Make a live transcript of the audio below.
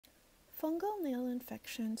Fungal nail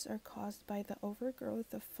infections are caused by the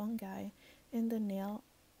overgrowth of fungi in the nail,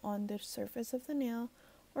 on the surface of the nail,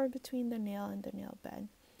 or between the nail and the nail bed.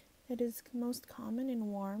 It is most common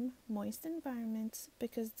in warm, moist environments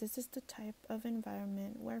because this is the type of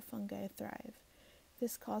environment where fungi thrive.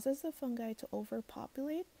 This causes the fungi to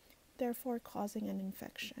overpopulate, therefore causing an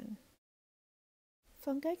infection.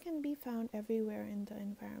 Fungi can be found everywhere in the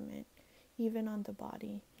environment, even on the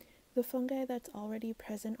body. The fungi that's already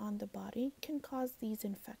present on the body can cause these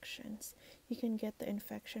infections. You can get the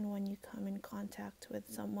infection when you come in contact with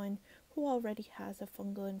someone who already has a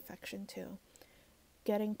fungal infection too.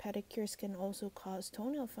 Getting pedicures can also cause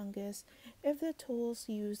toenail fungus if the tools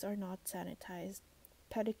used are not sanitized.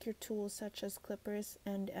 Pedicure tools such as clippers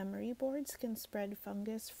and emery boards can spread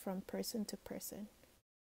fungus from person to person.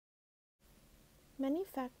 Many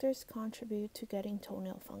factors contribute to getting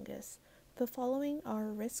toenail fungus. The following are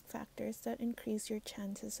risk factors that increase your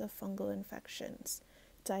chances of fungal infections: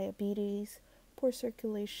 diabetes, poor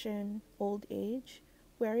circulation, old age,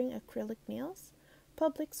 wearing acrylic nails,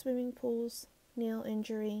 public swimming pools, nail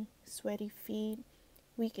injury, sweaty feet,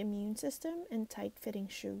 weak immune system, and tight-fitting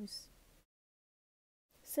shoes.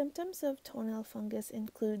 Symptoms of toenail fungus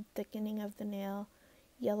include thickening of the nail,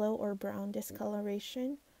 yellow or brown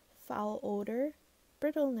discoloration, foul odor,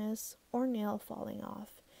 brittleness, or nail falling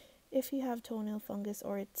off. If you have toenail fungus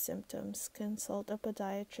or its symptoms, consult a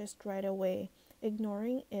podiatrist right away.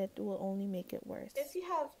 Ignoring it will only make it worse. If you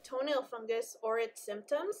have toenail fungus or its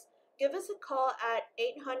symptoms, give us a call at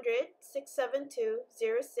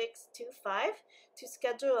 800-672-0625 to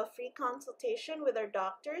schedule a free consultation with our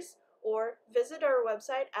doctors, or visit our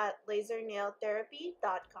website at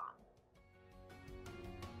lasernailtherapy.com.